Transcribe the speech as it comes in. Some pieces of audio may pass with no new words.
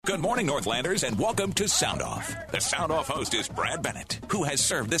Good morning, Northlanders, and welcome to Sound Off. The Sound Off host is Brad Bennett, who has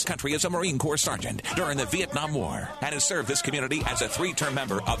served this country as a Marine Corps sergeant during the Vietnam War and has served this community as a 3-term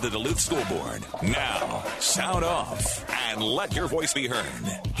member of the Duluth School Board. Now, Sound Off, and let your voice be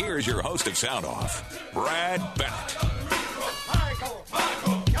heard. Here's your host of Sound Off, Brad Bennett.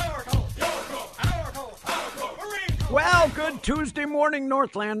 Well, good Tuesday morning,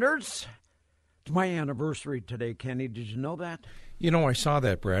 Northlanders. It's my anniversary today, Kenny. Did you know that? You know, I saw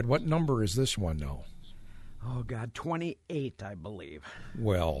that, Brad. What number is this one now? Oh, God, 28, I believe.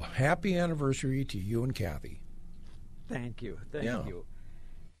 Well, happy anniversary to you and Kathy. Thank you. Thank you.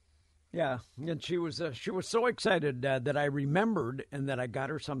 Yeah, and she was so excited that I remembered and that I got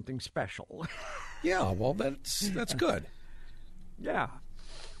her something special. Yeah, well, that's good. Yeah.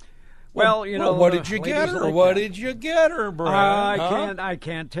 Well, you know, what did you get her? Like what did you get her, Brad? I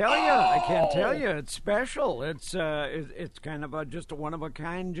can't tell you. I can't tell you. It's special. It's kind of just a one of a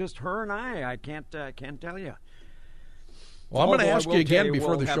kind. Just her and I. I can't tell you. Well, I'm going to ask you again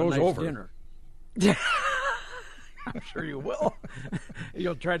before the show's over. Dinner. I'm sure you will.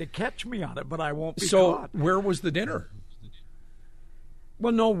 You'll try to catch me on it, but I won't be caught. So, where was the dinner?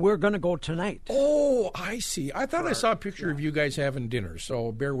 Well, no, we're going to go tonight. Oh, I see. I thought I saw a picture of you guys having dinner,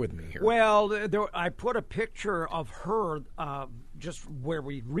 so bear with me here. Well, I put a picture of her just where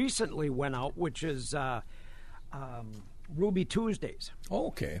we recently went out, which is Ruby Tuesdays. Oh,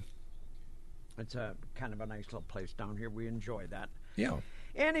 okay. It's a kind of a nice little place down here. We enjoy that. Yeah.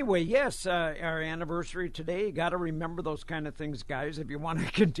 Anyway, yes, our anniversary today. You got to remember those kind of things, guys, if you want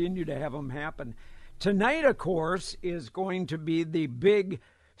to continue to have them happen. Tonight, of course, is going to be the big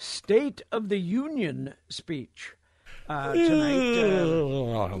State of the Union speech. Tonight,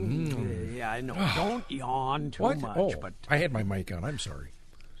 yeah, I know. Don't yawn too much. Oh, but I had my mic on. I'm sorry.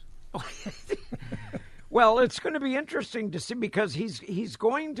 Well, it's going to be interesting to see because he's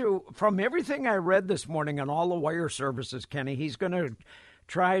going to, from everything I read this morning on all the wire services, Kenny, he's going to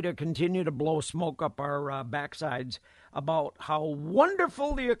try to continue to blow smoke up our backsides about how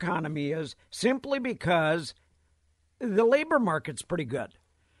wonderful the economy is simply because the labor market's pretty good.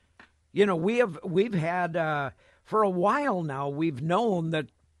 You know, we've had for a while now, we've known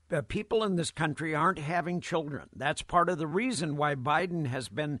that people in this country aren't having children. That's part of the reason why Biden has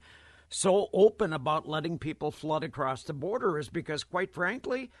been so open about letting people flood across the border is because, quite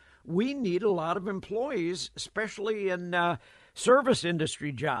frankly, we need a lot of employees, especially in service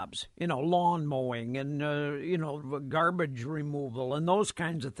industry jobs, you know, lawn mowing and, garbage removal and those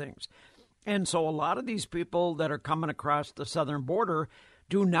kinds of things. And so a lot of these people that are coming across the southern border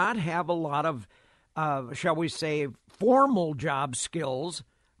do not have a lot of, shall we say, formal job skills,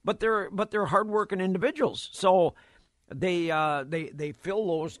 but they're hardworking individuals. So they fill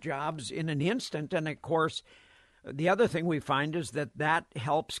those jobs in an instant. And, of course, the other thing we find is that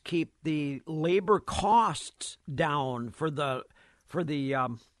helps keep the labor costs down for the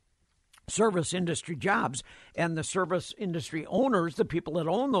service industry jobs. And the service industry owners, the people that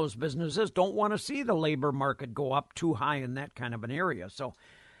own those businesses, don't want to see the labor market go up too high in that kind of an area. So,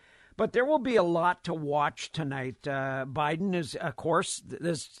 but there will be a lot to watch tonight. Biden is, of course,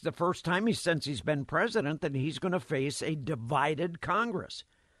 this is the first time since he's been president that he's going to face a divided Congress.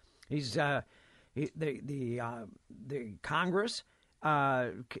 He's the Congress,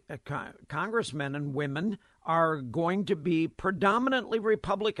 congressmen and women are going to be predominantly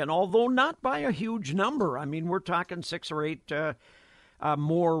Republican, although not by a huge number. I mean, we're talking 6 or 8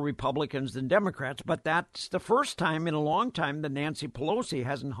 more Republicans than Democrats, but that's the first time in a long time that Nancy Pelosi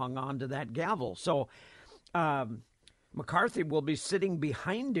hasn't hung on to that gavel. So McCarthy will be sitting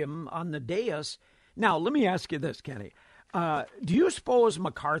behind him on the dais. Now, let me ask you this, Kenny. Do you suppose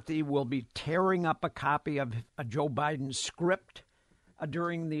McCarthy will be tearing up a copy of Joe Biden's script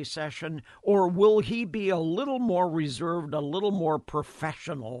during the session, or will he be a little more reserved, a little more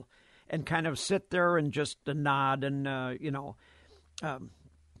professional, and kind of sit there and just nod and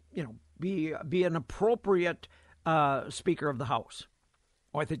be an appropriate Speaker of the House?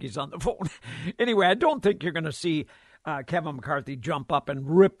 Oh, I think he's on the phone. Anyway, I don't think you're going to see Kevin McCarthy jump up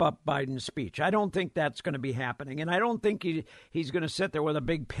and rip up Biden's speech. I don't think that's going to be happening, and I don't think he's going to sit there with a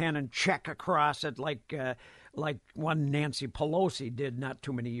big pen and check across it like one Nancy Pelosi did not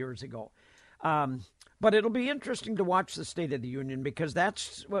too many years ago. But it'll be interesting to watch the State of the Union because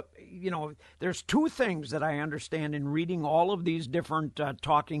that's what, there's two things that I understand in reading all of these different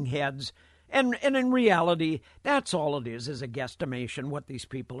talking heads. And in reality, that's all it is a guesstimation, what these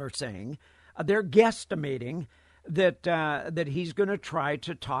people are saying. They're guesstimating that he's going to try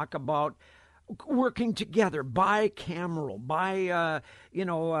to talk about working together, bicameral,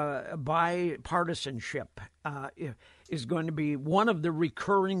 bipartisanship. is going to be one of the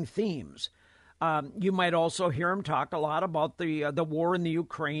recurring themes. You might also hear him talk a lot about the war in the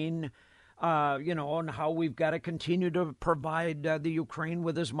Ukraine, and how we've got to continue to provide the Ukraine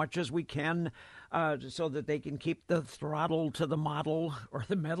with as much as we can so that they can keep the throttle to the model or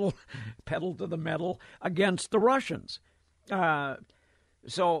the metal, pedal to the metal against the Russians. I'm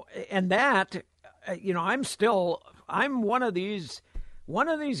one of these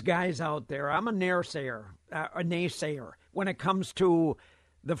guys out there. I'm a naysayer when it comes to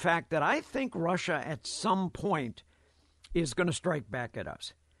the fact that I think Russia at some point is going to strike back at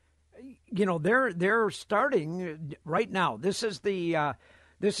us. They're starting right now. This is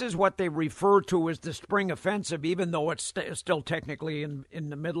what they refer to as the spring offensive, even though it's still technically in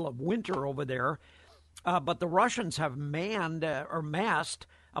the middle of winter over there. But the Russians have massed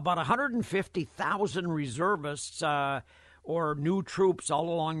about 150,000 reservists or new troops all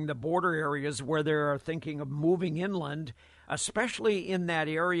along the border areas where they're thinking of moving inland, especially in that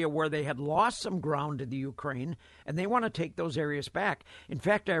area where they had lost some ground to the Ukraine, and they want to take those areas back. In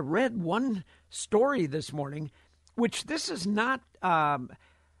fact, I read one story this morning, which this is not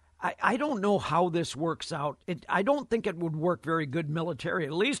I don't know how this works out. I don't think it would work very good military.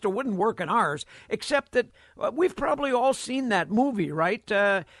 At least it wouldn't work in ours, except that we've probably all seen that movie, right?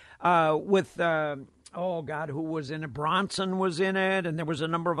 With who was in it? Bronson was in it, and there was a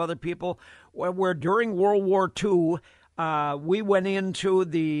number of other people where during World War II, we went into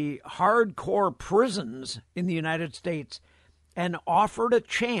the hardcore prisons in the United States and offered a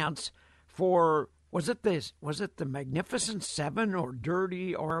chance for, was it the Magnificent Seven or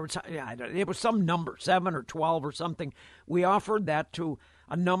Dirty, or it was some number, 7 or 12 or something. We offered that to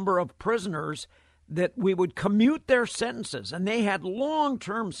a number of prisoners that we would commute their sentences, and they had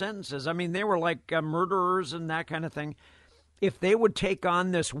long-term sentences. I mean, they were like murderers and that kind of thing. If they would take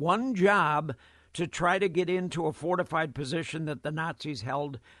on this one job to try to get into a fortified position that the Nazis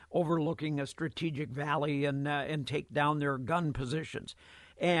held overlooking a strategic valley and take down their gun positions.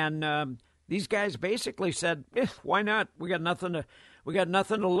 And these guys basically said, why not? We got nothing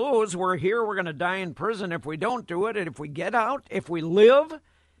to lose. We're here. We're going to die in prison if we don't do it. And if we get out, if we live,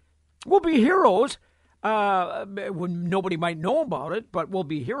 we'll be heroes. Nobody might know about it, but we'll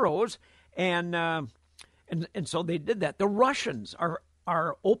be heroes. And so they did that. The Russians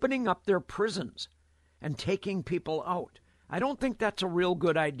are opening up their prisons and taking people out. I don't think that's a real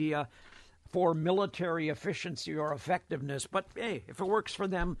good idea for military efficiency or effectiveness, but hey, if it works for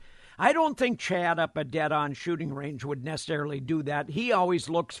them. I don't think Chad up at Dead On Shooting Range would necessarily do that. He always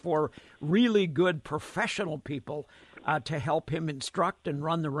looks for really good professional people to help him instruct and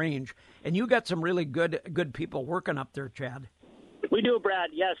run the range. And you got some really good people working up there, Chad. We do, Brad.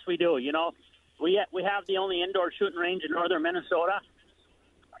 Yes, we do. You know, we have the only indoor shooting range in northern Minnesota.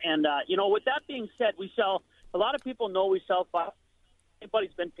 And, with that being said, a lot of people know we sell fire.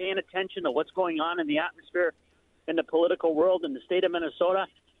 Anybody's been paying attention to what's going on in the atmosphere in the political world in the state of Minnesota.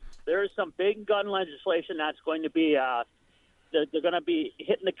 There is some big gun legislation that's going to be they're going to be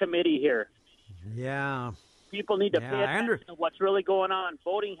hitting the committee here. Yeah. People need to pay attention to what's really going on.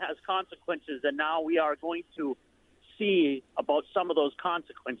 Voting has consequences, and now we are going to see about some of those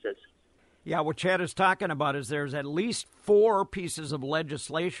consequences. Yeah, what Chad is talking about is there's at least 4 pieces of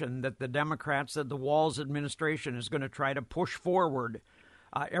legislation that the Democrats, that the Walz administration is going to try to push forward.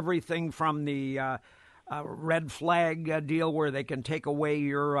 Everything from the red flag deal where they can take away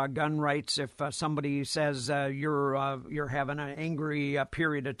your gun rights if somebody says you're having an angry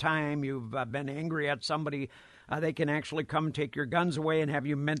period of time, you've been angry at somebody, they can actually come take your guns away and have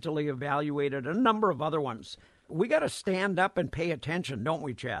you mentally evaluated. A number of other ones. We got to stand up and pay attention, don't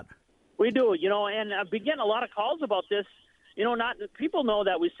we, Chad? We do, and I've been getting a lot of calls about this. People know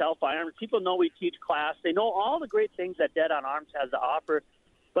that we sell firearms. People know we teach class. They know all the great things that Dead on Arms has to offer.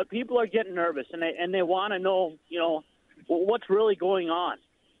 But people are getting nervous, and they want to know, what's really going on.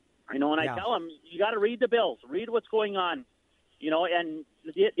 And I tell them, you got to read the bills, read what's going on. And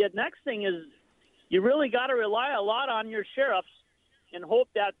the next thing is you really got to rely a lot on your sheriffs and hope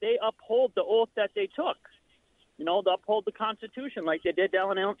that they uphold the oath that they took. To uphold the Constitution like they did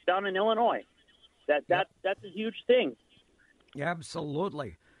down in Illinois. That's a huge thing. Yeah,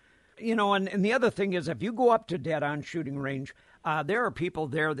 absolutely. And the other thing is, if you go up to Dead On Shooting Range, there are people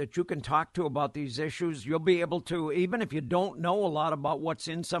there that you can talk to about these issues. You'll be able to, even if you don't know a lot about what's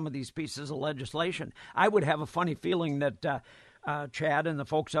in some of these pieces of legislation. I would have a funny feeling that Chad and the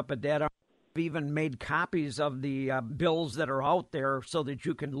folks up at Dead On have even made copies of the bills that are out there so that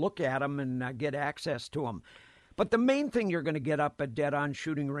you can look at them and get access to them. But the main thing you're going to get up at Dead On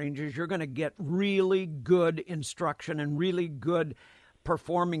Shooting Range is you're going to get really good instruction and really good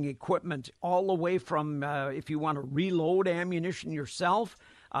performing equipment, all the way from if you want to reload ammunition yourself,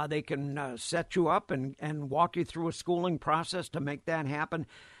 they can set you up and walk you through a schooling process to make that happen.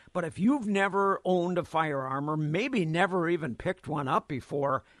 But if you've never owned a firearm or maybe never even picked one up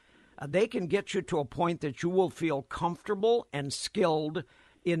before, they can get you to a point that you will feel comfortable and skilled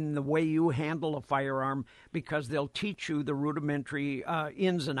in the way you handle a firearm, because they'll teach you the rudimentary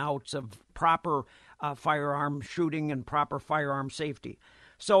ins and outs of proper firearm shooting and proper firearm safety.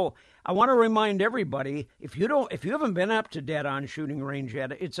 So I want to remind everybody, if you haven't been up to Dead On Shooting Range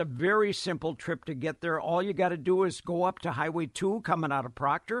yet, it's a very simple trip to get there. All you got to do is go up to Highway 2 coming out of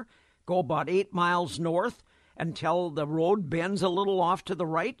Proctor, go about 8 miles north until the road bends a little off to the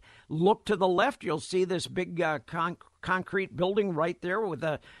right. Look to the left, you'll see this big concrete building right there with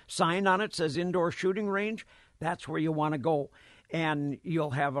a sign on it that says Indoor Shooting Range. That's where you want to go. And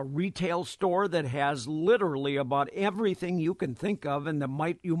you'll have a retail store that has literally about everything you can think of and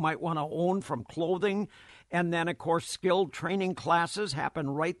you might want to own, from clothing. And then, of course, skilled training classes happen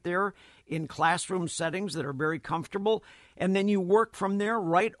right there in classroom settings that are very comfortable. And then you work from there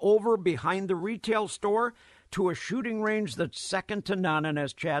right over behind the retail store to a shooting range that's second to none. And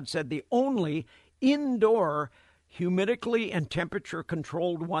as Chad said, the only indoor humidically and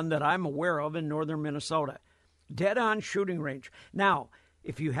temperature-controlled one that I'm aware of in northern Minnesota. Dead On Shooting Range. Now,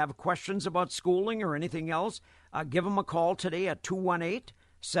 if you have questions about schooling or anything else, give them a call today at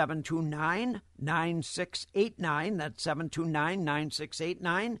 218-729-9689. That's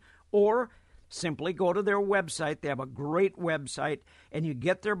 729-9689. Or simply go to their website. They have a great website, and you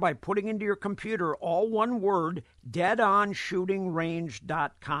get there by putting into your computer, all one word,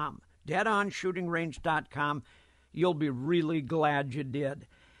 deadonshootingrange.com. Deadonshootingrange.com. You'll be really glad you did.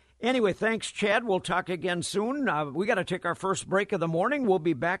 Anyway, thanks, Chad. We'll talk again soon. We got to take our first break of the morning. We'll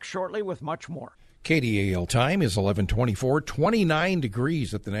be back shortly with much more. KDAL time is 11:24, 29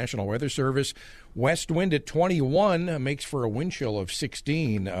 degrees at the National Weather Service. West wind at 21 makes for a wind chill of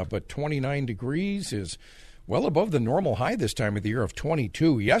 16, but 29 degrees is well above the normal high this time of the year of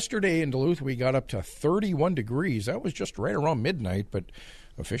 22. Yesterday in Duluth, we got up to 31 degrees. That was just right around midnight, but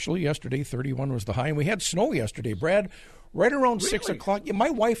officially yesterday, 31 was the high. And we had snow yesterday, Brad. Right around 6 o'clock. My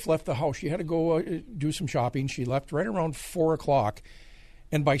wife left the house. She had to go do some shopping. She left right around 4 o'clock.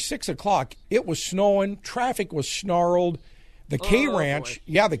 And by 6 o'clock, it was snowing. Traffic was snarled. The K-Ranch,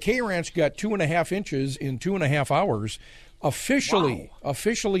 the K-Ranch got 2.5 inches in 2.5 hours.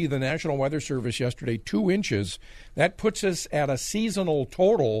 Officially, the National Weather Service yesterday, 2 inches. That puts us at a seasonal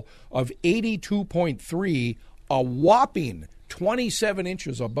total of 82.3, a whopping 27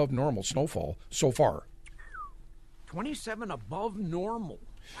 inches above normal snowfall so far. 27 above normal.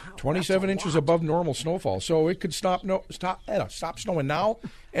 Wow, 27 inches above normal snowfall. So it could stop snowing now,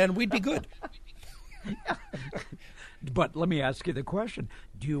 and we'd be good. But let me ask you the question.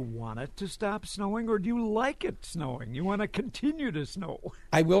 Do you want it to stop snowing, or do you like it snowing? You want to continue to snow?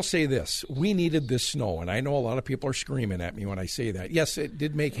 I will say this. We needed this snow, and I know a lot of people are screaming at me when I say that. Yes, it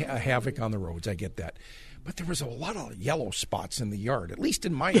did make havoc on the roads. I get that. But there was a lot of yellow spots in the yard, at least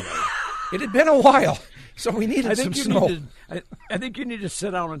in my yard. It had been a while, so we needed some snow. I think you need to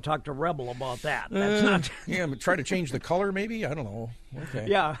sit down and talk to Rebel about that. That's not. Yeah, try to change the color, maybe. I don't know. Okay.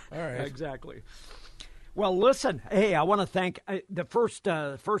 Yeah. All right. Exactly. Well, listen. Hey, I want to thank the first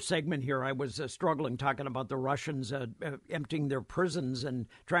segment here. I was struggling talking about the Russians emptying their prisons and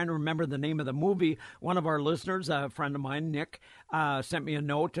trying to remember the name of the movie. One of our listeners, a friend of mine, Nick, sent me a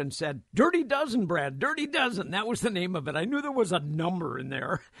note and said, "Dirty Dozen, Brad. Dirty Dozen." That was the name of it. I knew there was a number in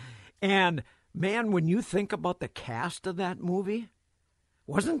there. And, man, when you think about the cast of that movie,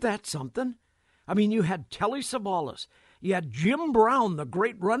 wasn't that something? I mean, you had Telly Savalas. You had Jim Brown, the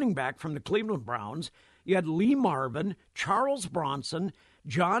great running back from the Cleveland Browns. You had Lee Marvin, Charles Bronson,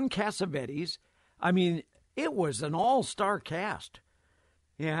 John Cassavetes. I mean, it was an all-star cast.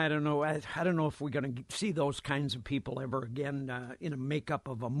 Yeah, I don't know. I don't know if we're going to see those kinds of people ever again in a makeup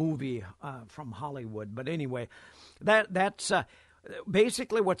of a movie from Hollywood. But anyway, that's...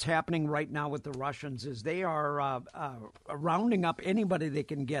 basically, what's happening right now with the Russians is they are rounding up anybody they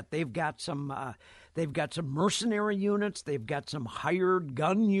can get. They've got some mercenary units. They've got some hired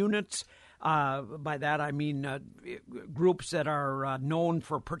gun units. By that I mean groups that are known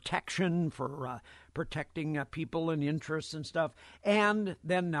for protection, for protecting people and interests and stuff. And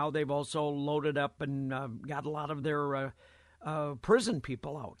then now they've also loaded up and got a lot of their prison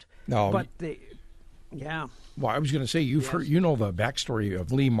people out. No, but yeah. Well, I was going to say, you know the backstory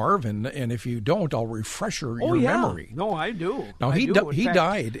of Lee Marvin, and if you don't, I'll refresh your memory. No, I do. Now, he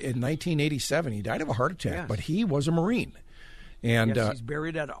died in 1987. He died of a heart attack, but he was a Marine. And yes, he's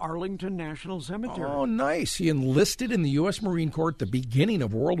buried at Arlington National Cemetery. Oh, nice. He enlisted in the U.S. Marine Corps at the beginning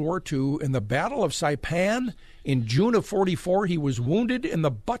of World War II. In the Battle of Saipan in June of 1944, he was wounded in the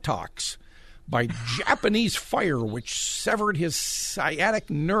buttocks by Japanese fire, which severed his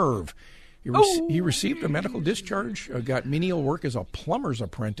sciatic nerve. He received a medical discharge, got menial work as a plumber's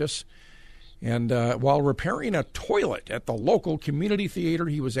apprentice. And while repairing a toilet at the local community theater,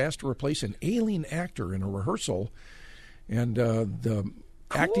 he was asked to replace an ailing actor in a rehearsal. And the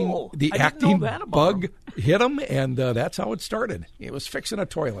acting bug hit him, and that's how it started. It was fixing a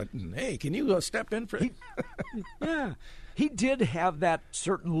toilet. And, hey, can you step in for it? Yeah. He did have that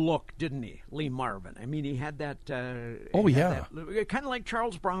certain look, didn't he, Lee Marvin? I mean, he had that... kind of like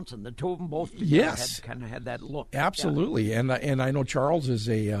Charles Bronson. The two of them both kind of had that look. Absolutely. Yeah. And I know Charles is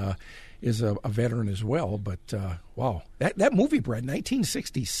a veteran as well. But, wow. That movie, Brad,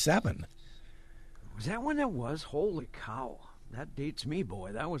 1967... Was that when it was? Holy cow. That dates me,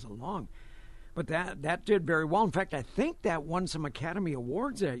 boy. That was a long... But that did very well. In fact, I think that won some Academy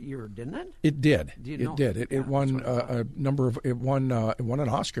Awards that year, didn't it? It did. It did. It won a number of... It won an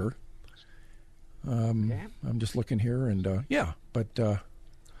Oscar. Okay. I'm just looking here, and But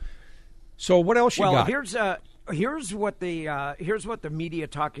so what else you got? Here's what the media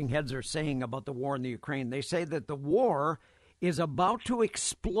talking heads are saying about the war in the Ukraine. They say that the war is about to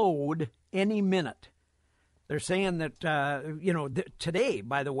explode any minute. They're saying that, today,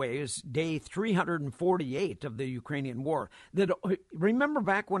 by the way, is day 348 of the Ukrainian war. Remember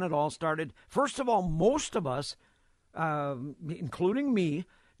back when it all started? First of all, most of us, including me,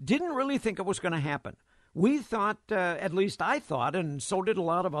 didn't really think it was going to happen. We thought, at least I thought, and so did a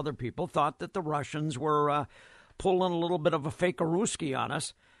lot of other people, thought that the Russians were pulling a little bit of a fake-a-Ruski on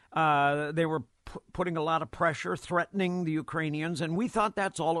us. They were putting a lot of pressure, threatening the Ukrainians, and we thought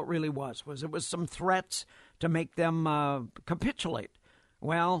that's all it really was some threats to make them capitulate.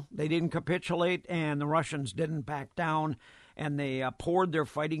 Well, they didn't capitulate, and the Russians didn't back down, and they poured their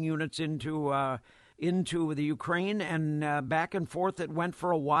fighting units into the Ukraine, and back and forth it went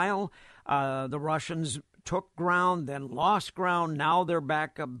for a while. The Russians took ground, then lost ground. Now they're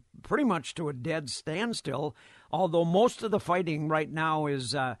back pretty much to a dead standstill, although most of the fighting right now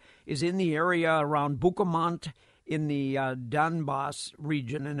is in the area around Bukomant in the Donbass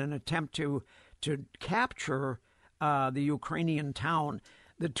region in an attempt to capture the Ukrainian town.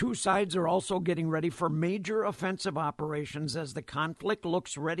 The two sides are also getting ready for major offensive operations as the conflict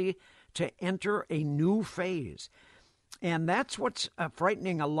looks ready to enter a new phase. And that's what's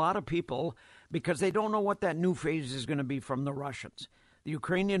frightening a lot of people, because they don't know what that new phase is going to be from the Russians. The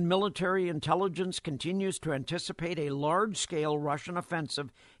Ukrainian military intelligence continues to anticipate a large-scale Russian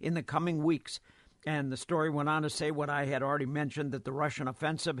offensive in the coming weeks. And the story went on to say what I had already mentioned, that the Russian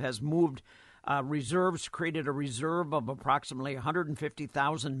offensive has moved reserves, created a reserve of approximately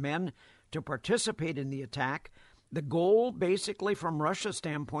 150,000 men to participate in the attack. The goal, basically, from Russia's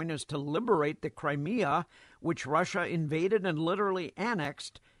standpoint, is to liberate the Crimea, which Russia invaded and literally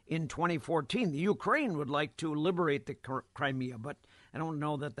annexed in 2014. The Ukraine would like to liberate the Crimea, but I don't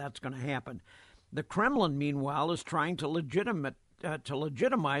know that that's going to happen. The Kremlin, meanwhile, is trying to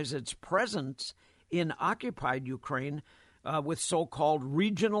legitimize its presence in occupied Ukraine with so-called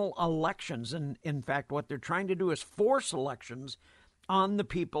regional elections. And in fact, what they're trying to do is force elections on the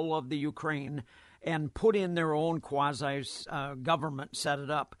people of the Ukraine and put in their own quasi-government, set it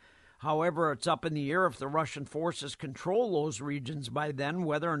up. However, it's up in the air if the Russian forces control those regions by then,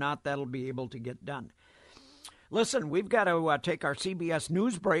 whether or not that'll be able to get done. Listen, we've got to take our CBS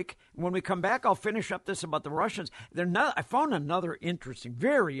News break. When we come back, I'll finish up this about the Russians. I found another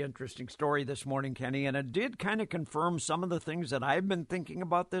very interesting story this morning, Kenny, and it did kind of confirm some of the things that I've been thinking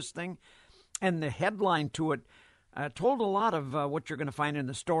about this thing. And the headline to it told a lot of what you're going to find in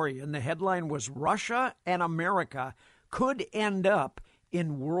the story. And the headline was, Russia and America could end up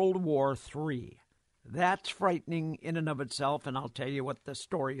in World War III. That's frightening in and of itself, and I'll tell you what the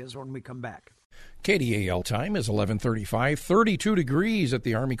story is when we come back. KDAL time is 11:35, 32 degrees at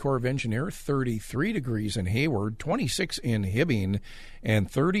the Army Corps of Engineers, 33 degrees in Hayward, 26 in Hibbing, and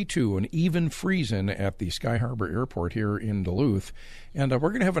 32 and even freezing at the Sky Harbor Airport here in Duluth. And we're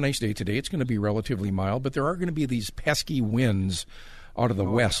going to have a nice day today. It's going to be relatively mild, but there are going to be these pesky winds out of the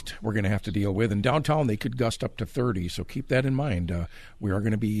west we're going to have to deal with. In downtown, they could gust up to 30, so keep that in mind. We are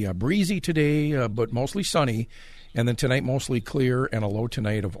going to be breezy today, but mostly sunny. And then tonight, mostly clear, and a low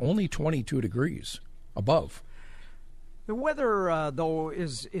tonight of only 22 degrees above. The weather, though,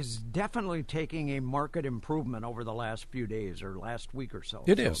 is definitely taking a marked improvement over the last few days or last week or so.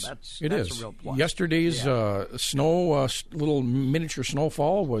 It is. That's a real plus. Yesterday's snow, little miniature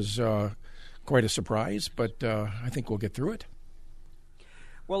snowfall was quite a surprise, but I think we'll get through it.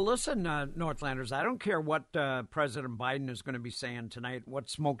 Well, listen, Northlanders, I don't care what President Biden is going to be saying tonight, what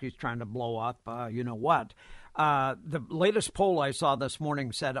smoke he's trying to blow up, you know what. The latest poll I saw this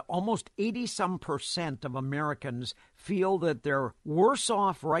morning said almost 80% of Americans feel that they're worse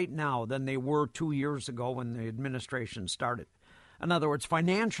off right now than they were 2 years ago when the administration started. In other words,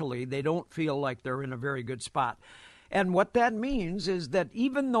 financially, they don't feel like they're in a very good spot. And what that means is that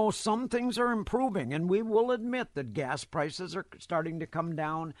even though some things are improving, and we will admit that gas prices are starting to come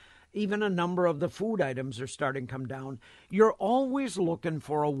down, even a number of the food items are starting to come down, you're always looking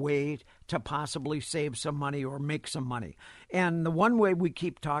for a way to possibly save some money or make some money. And the one way we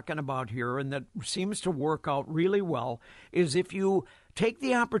keep talking about here, and that seems to work out really well, is if you take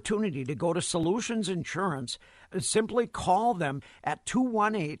the opportunity to go to Solutions Insurance, simply call them at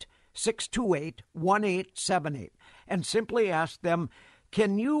 218-628-1878 and simply ask them,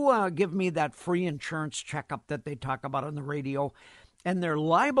 can you give me that free insurance checkup that they talk about on the radio? And they're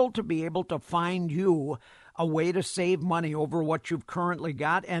liable to be able to find you a way to save money over what you've currently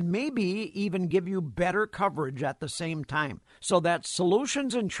got and maybe even give you better coverage at the same time. So that's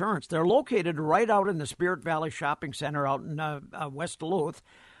Solutions Insurance. They're located right out in the Spirit Valley Shopping Center out in West Duluth.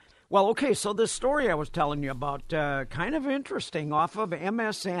 Well, okay, so this story I was telling you about, kind of interesting, off of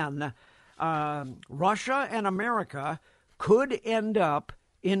MSN, Russia and America could end up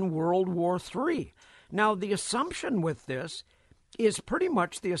in World War III. Now, the assumption with this is pretty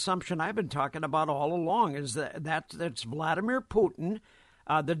much the assumption I've been talking about all along, is that's Vladimir Putin,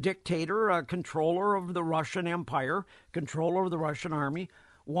 the dictator, controller of the Russian Empire, controller of the Russian army,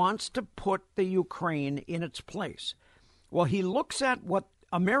 wants to put the Ukraine in its place. Well, he looks at what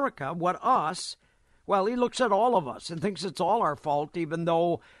America, what us, well, he looks at all of us and thinks it's all our fault, even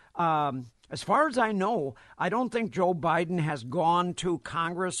though, as far as I know, I don't think Joe Biden has gone to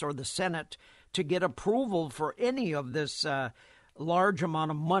Congress or the Senate to get approval for any of this large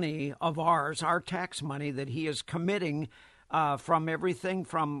amount of money of ours, our tax money that he is committing from everything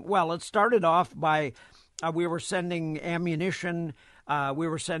from, well, it started off by we were sending ammunition, we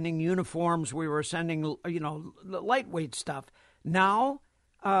were sending uniforms, we were sending, lightweight stuff. Now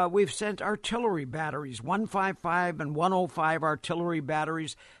we've sent artillery batteries, 155 and 105 artillery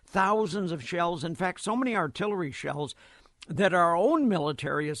batteries, thousands of shells. In fact, so many artillery shells that our own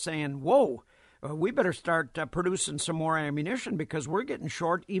military is saying, whoa, we better start producing some more ammunition because we're getting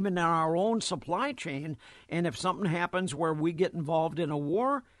short even in our own supply chain. And if something happens where we get involved in a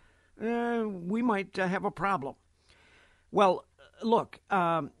war, we might have a problem. Well, look,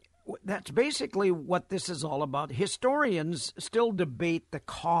 that's basically what this is all about. Historians still debate the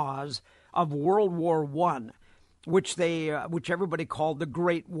cause of World War I, which everybody called the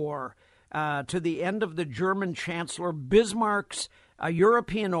Great War, to the end of the German Chancellor Bismarck's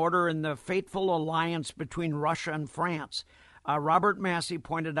European order and the fateful alliance between Russia and France. Robert Massey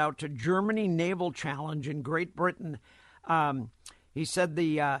pointed out to Germany naval challenge in Great Britain. He said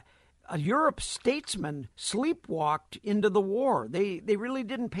the Europe's statesmen sleepwalked into the war. They really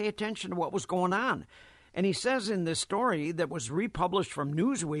didn't pay attention to what was going on. And he says in this story that was republished from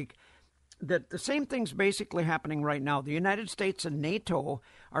Newsweek that the same thing's basically happening right now. The United States and NATO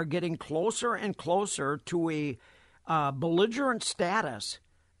are getting closer and closer to a belligerent status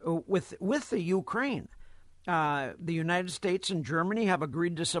with the Ukraine. The United States and Germany have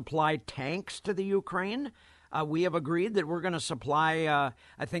agreed to supply tanks to the Ukraine. We have agreed that we're going to supply,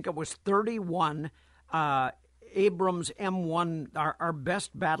 I think it was 31 Abrams M1, our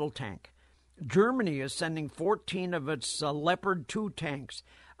best battle tank. Germany is sending 14 of its Leopard 2 tanks.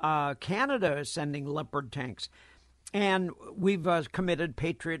 Canada is sending Leopard tanks. And we've committed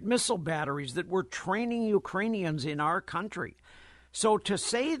Patriot missile batteries that we're training Ukrainians in our country. So to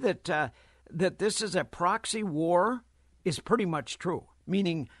say that that this is a proxy war is pretty much true,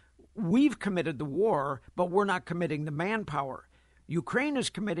 meaning we've committed the war, but we're not committing the manpower. Ukraine is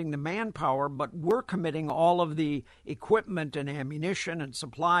committing the manpower, but we're committing all of the equipment and ammunition and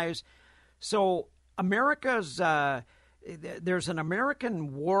supplies. So America's... there's an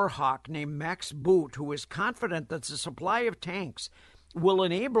American war hawk named Max Boot who is confident that the supply of tanks will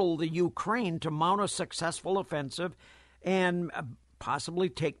enable the Ukraine to mount a successful offensive and possibly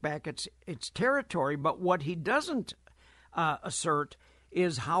take back its territory. But what he doesn't assert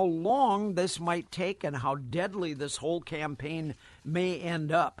is how long this might take and how deadly this whole campaign may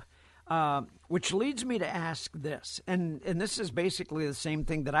end up. Which leads me to ask this, and this is basically the same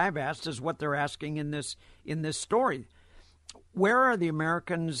thing that I've asked as what they're asking in this story. Where are the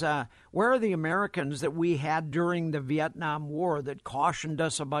Americans? Where are the Americans that we had during the Vietnam War that cautioned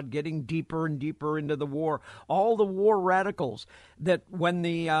us about getting deeper and deeper into the war? All the war radicals that when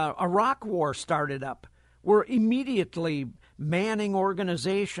the Iraq War started up, were immediately manning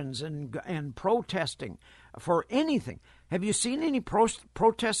organizations and protesting for anything. Have you seen any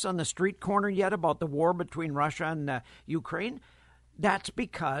protests on the street corner yet about the war between Russia and Ukraine? That's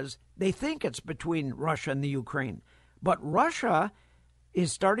because they think it's between Russia and the Ukraine. But Russia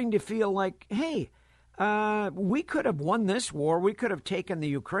is starting to feel like, hey, we could have won this war. We could have taken the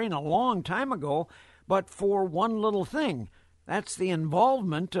Ukraine a long time ago, but for one little thing. That's the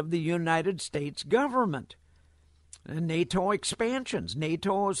involvement of the United States government. And NATO expansions.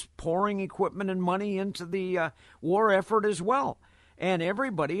 NATO is pouring equipment and money into the war effort as well. And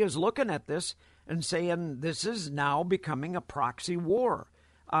everybody is looking at this and saying this is now becoming a proxy war.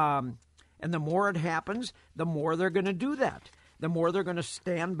 And the more it happens, the more they're going to do that. The more they're going to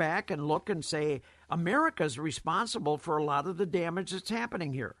stand back and look and say, America's responsible for a lot of the damage that's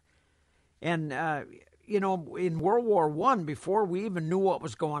happening here. And, in World War I, before we even knew what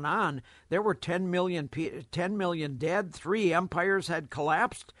was going on, there were 10 million dead. 3 empires had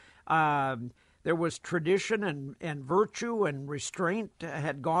collapsed. There was tradition and virtue and restraint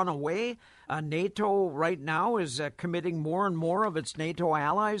had gone away. NATO right now is committing more and more of its NATO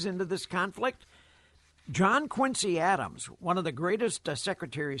allies into this conflict. John Quincy Adams, one of the greatest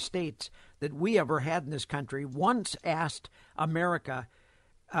Secretary of States that we ever had in this country, once asked America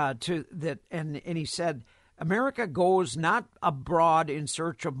and he said, America goes not abroad in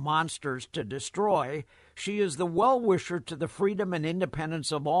search of monsters to destroy. She is the well-wisher to the freedom and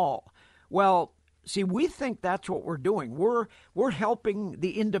independence of all. Well, see, we think that's what we're doing. We're helping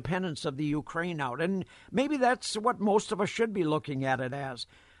the independence of the Ukraine out, and maybe that's what most of us should be looking at it as.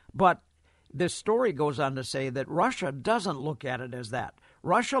 But this story goes on to say that Russia doesn't look at it as that.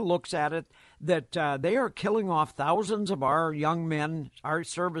 Russia looks at it that they are killing off thousands of our young men, our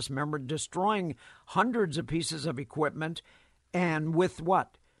service members, destroying hundreds of pieces of equipment. And with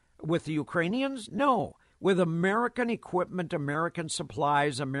what? With the Ukrainians? No. With American equipment, American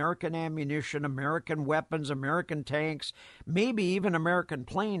supplies, American ammunition, American weapons, American tanks, maybe even American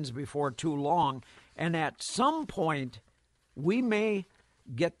planes before too long. And at some point, we may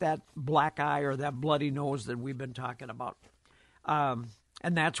get that black eye or that bloody nose that we've been talking about.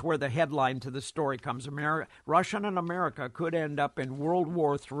 And that's where the headline to the story comes. Russia and America could end up in World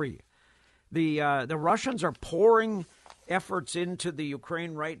War III. The Russians are pouring efforts into the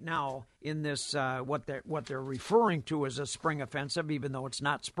Ukraine right now in this what they're referring to as a spring offensive, even though it's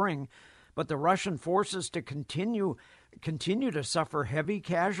not spring. But the Russian forces to continue to suffer heavy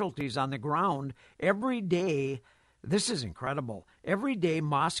casualties on the ground every day. This is incredible. Every day,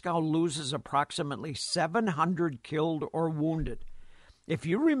 Moscow loses approximately 700 killed or wounded. If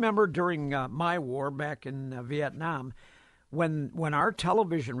you remember during my war back in Vietnam, when our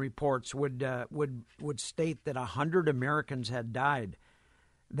television reports would state that 100 Americans had died,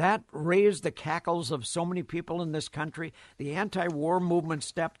 that raised the cackles of so many people in this country. The anti-war movement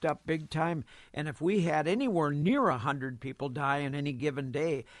stepped up big time, and if we had anywhere near 100 people die in any given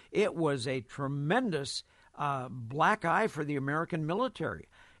day, it was a tremendous black eye for the American military.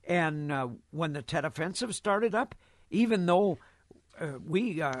 And when the Tet Offensive started up, even though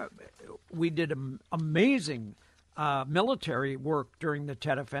we did amazing military work during the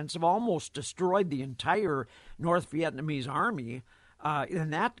Tet Offensive, almost destroyed the entire North Vietnamese army,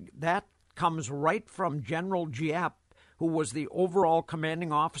 and that comes right from General Giap, who was the overall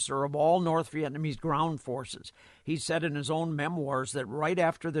commanding officer of all North Vietnamese ground forces. He said in his own memoirs that right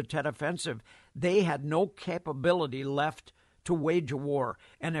after the Tet Offensive, they had no capability left to wage a war.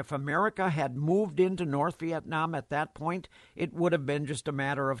 And if America had moved into North Vietnam at that point, it would have been just a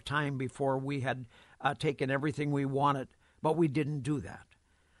matter of time before we had taken everything we wanted. But we didn't do that.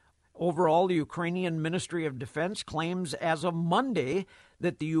 Overall, the Ukrainian Ministry of Defense claims as of Monday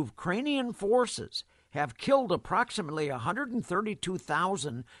that the Ukrainian forces have killed approximately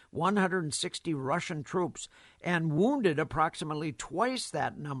 132,160 Russian troops and wounded approximately twice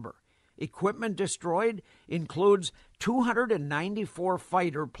that number. Equipment destroyed includes 294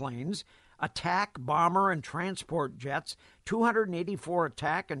 fighter planes, attack, bomber, and transport jets, 284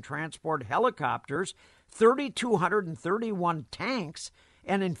 attack and transport helicopters, 3,231 tanks,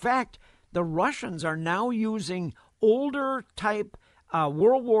 and in fact, the Russians are now using older type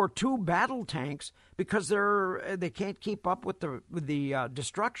World War II battle tanks because they can't keep up with the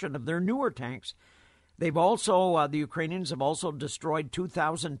destruction of their newer tanks. They've also the Ukrainians have also destroyed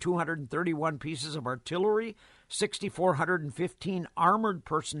 2,231 pieces of artillery, 6,415 armored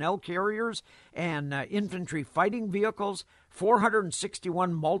personnel carriers and infantry fighting vehicles,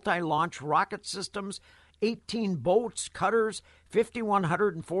 461 multi-launch rocket systems, 18 boats, cutters,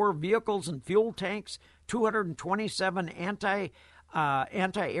 5,104 vehicles and fuel tanks, 227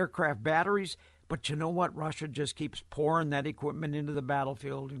 anti-aircraft batteries, But you know what? Russia just keeps pouring that equipment into the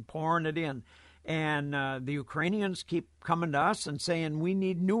battlefield and pouring it in. And the Ukrainians keep coming to us and saying we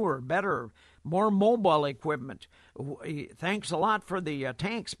need newer, better, more mobile equipment. Thanks a lot for the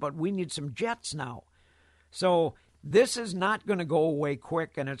tanks, but we need some jets now. So this is not going to go away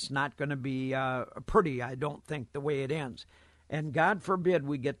quick, and it's not going to be pretty, I don't think, the way it ends. And God forbid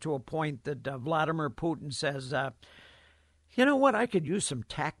we get to a point that Vladimir Putin says, you know what, I could use some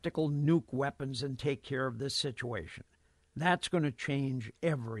tactical nuke weapons and take care of this situation. That's going to change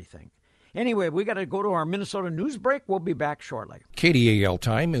everything. Anyway, we got to go to our Minnesota news break. We'll be back shortly. KDAL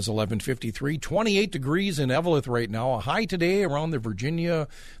time is 11:53, 28 degrees in Eveleth right now. A high today around the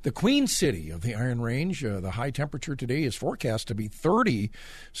Queen City of the Iron Range. The high temperature today is forecast to be 30.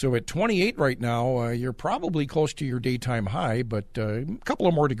 So at 28 right now, you're probably close to your daytime high, but a couple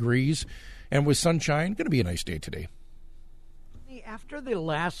of more degrees. And with sunshine, going to be a nice day today. After the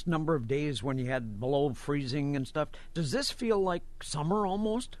last number of days when you had below freezing and stuff, does this feel like summer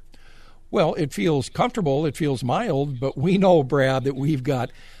almost? Well, it feels comfortable, it feels mild, but we know, Brad, that we've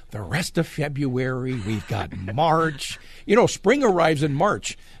got the rest of February, we've got March. You know, spring arrives in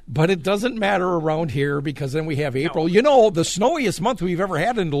March, but it doesn't matter around here because then we have April. No. You know, the snowiest month we've ever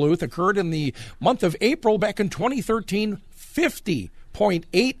had in Duluth occurred in the month of April back in 2013,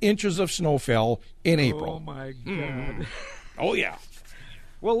 50.8 inches of snow fell in April. Oh, my God. Oh, yeah.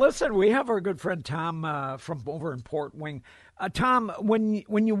 Well, listen, we have our good friend Tom from over in Port Wing. Tom, when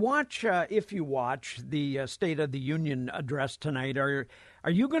you watch, if you watch the State of the Union address tonight, are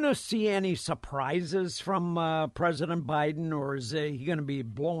you going to see any surprises from President Biden, or is he going to be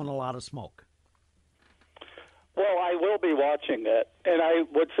blowing a lot of smoke? Well, I will be watching it, and I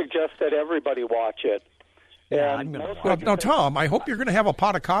would suggest that everybody watch it. Yeah, I'm going to. Now, Tom, I hope you're going to have a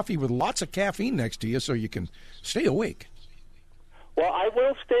pot of coffee with lots of caffeine next to you so you can stay awake. Well, I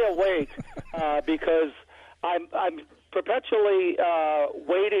will stay awake because I'm perpetually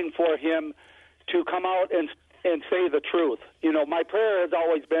waiting for him to come out and say the truth. You know, my prayer has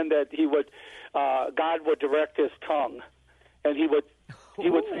always been that God would direct his tongue, and he would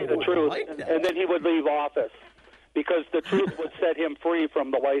say the truth, like and then he would leave office because the truth would set him free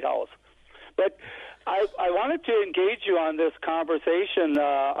from the White House. But I wanted to engage you on this conversation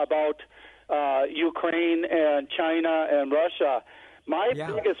about Ukraine and China and Russia. My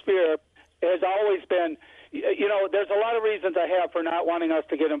biggest fear has always been, you know, there's a lot of reasons I have for not wanting us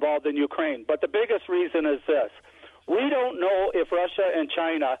to get involved in Ukraine, but the biggest reason is this. We don't know if Russia and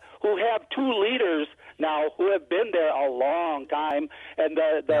China, who have two leaders now who have been there a long time, and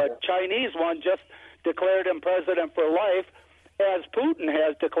the Chinese one just declared him president for life, as Putin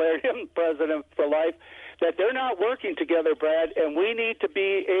has declared him president for life, that they're not working together, Brad, and we need to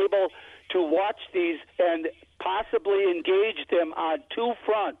be able to watch these and possibly engage them on two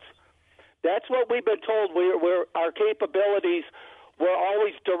fronts. That's what we've been told. Our capabilities were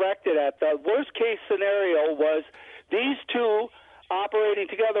always directed at. The worst-case scenario was these two operating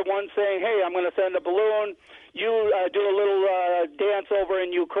together, one saying, hey, I'm going to send a balloon, you do a little dance over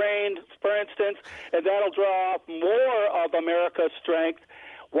in Ukraine, for instance, and that'll draw off more of America's strength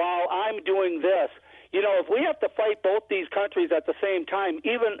while I'm doing this. You know, if we have to fight both these countries at the same time,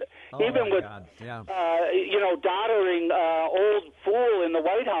 even with, you know, doddering old fool in the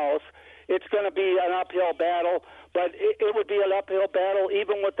White House, it's going to be an uphill battle. But it would be an uphill battle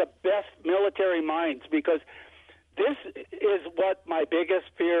even with the best military minds, because this is what my biggest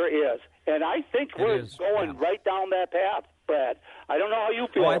fear is. And I think we're going right down that path, Brad. I don't know how you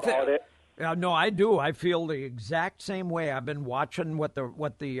feel about it. No, I do. I feel the exact same way. I've been watching what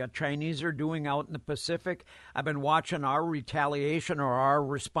the Chinese are doing out in the Pacific. I've been watching our retaliation or our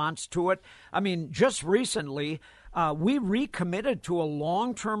response to it. I mean, just recently, we recommitted to a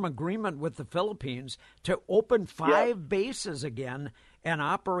long-term agreement with the Philippines to open 5 bases again and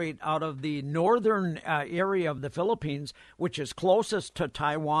operate out of the northern area of the Philippines, which is closest to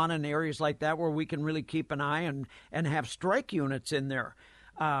Taiwan and areas like that, where we can really keep an eye and have strike units in there.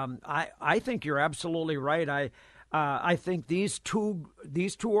 I think you're absolutely right. I think these two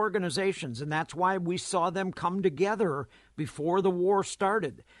organizations, and that's why we saw them come together before the war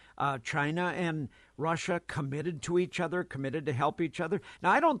started. China and Russia committed to each other, committed to help each other. Now,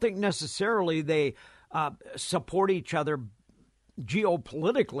 I don't think necessarily they support each other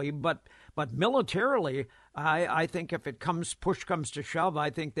geopolitically, but militarily, I think if push comes to shove, I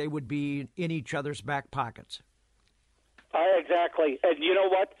think they would be in each other's back pockets. Exactly. And you know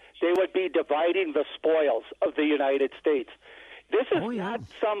what? They would be dividing the spoils of the United States. This is not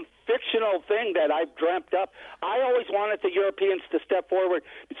some fictional thing that I've dreamt up. I always wanted the Europeans to step forward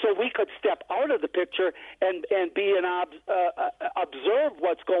so we could step out of the picture and be an observe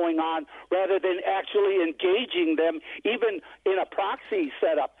what's going on rather than actually engaging them, even in a proxy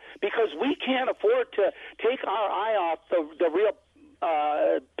setup, because we can't afford to take our eye off the real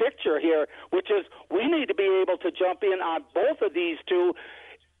picture here, which is we need to be able to jump in on both of these two.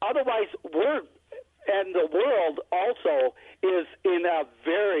 Otherwise, and the world also is in a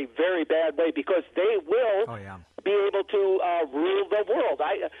very, very bad way because they will be able to rule the world.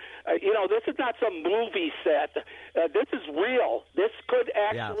 This is not some movie set. This is real. This could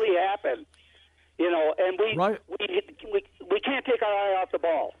actually happen. And we can't take our eye off the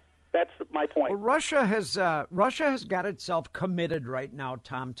ball. That's my point. Well, Russia has got itself committed right now,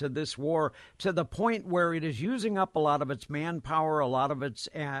 Tom, to this war to the point where it is using up a lot of its manpower, a lot of its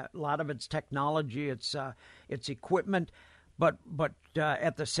technology, its equipment. But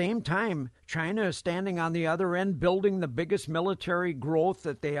at the same time, China is standing on the other end, building the biggest military growth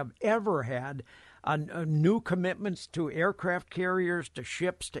that they have ever had, new commitments to aircraft carriers, to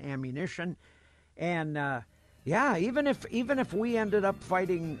ships, to ammunition, and. Even if we ended up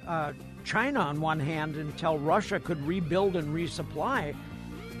fighting China on one hand until Russia could rebuild and resupply,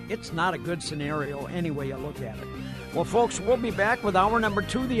 it's not a good scenario any way you look at it. Well, folks, we'll be back with hour number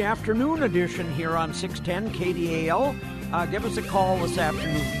 2, the afternoon edition here on 610 KDAL. Give us a call this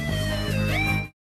afternoon.